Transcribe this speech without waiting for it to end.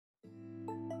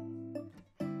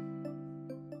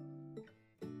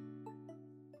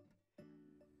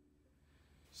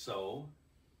So,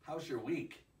 how's your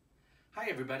week? Hi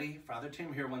everybody, Father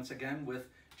Tim here once again with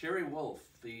Gerry Wolf,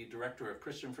 the Director of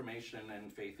Christian Information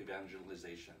and Faith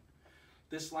Evangelization.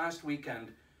 This last weekend,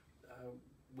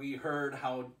 we heard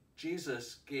how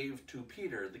Jesus gave to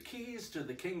Peter the keys to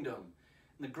the kingdom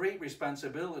and the great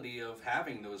responsibility of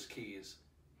having those keys.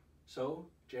 So,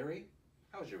 Gerry,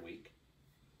 how's your week?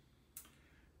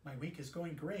 My week is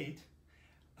going great.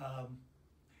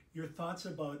 Your thoughts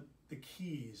about the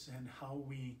keys and how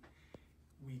we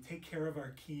take care of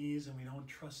our keys and we don't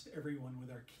trust everyone with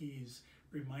our keys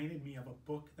reminded me of a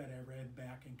book that I read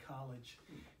back in college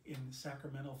in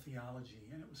sacramental theology,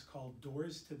 and it was called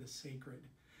Doors to the Sacred.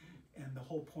 And the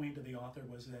whole point of the author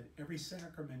was that every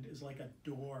sacrament is like a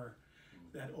door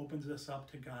that opens us up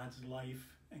to God's life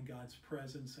and God's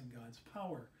presence and God's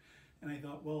power. And I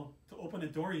thought, well, to open a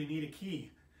door you need a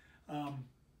key.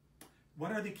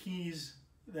 What are the keys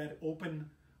that open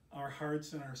our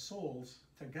hearts and our souls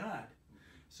to God?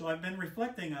 So I've been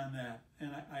reflecting on that,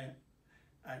 and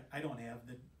I don't have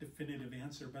the definitive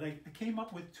answer, but I came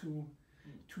up with two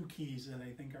keys that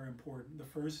I think are important. The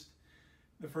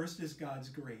first is God's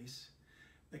grace,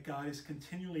 that God is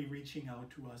continually reaching out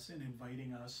to us and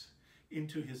inviting us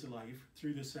into his life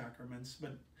through the sacraments,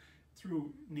 but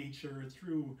through nature,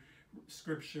 through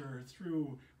scripture,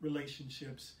 through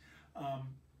relationships.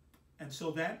 And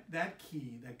so that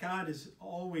key, that God is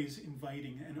always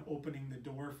inviting and opening the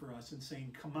door for us and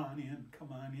saying, come on in, come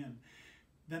on in.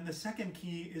 Then the second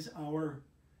key is our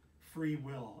free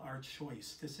will, our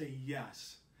choice to say,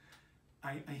 yes,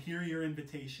 I hear your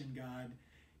invitation, God.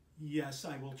 Yes,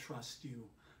 I will trust you.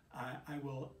 I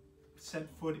will set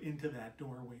foot into that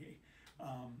doorway,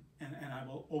 and I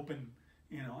will open,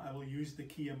 I will use the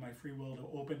key of my free will to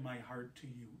open my heart to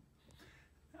you.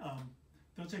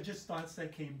 Those are just thoughts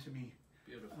that came to me.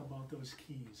 Beautiful. About those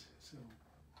keys. So,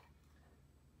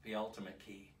 the ultimate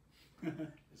key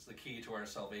is the key to our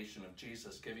salvation of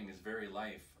Jesus giving his very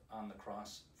life on the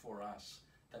cross for us,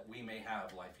 that we may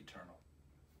have life eternal.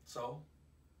 So,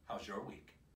 how's your week?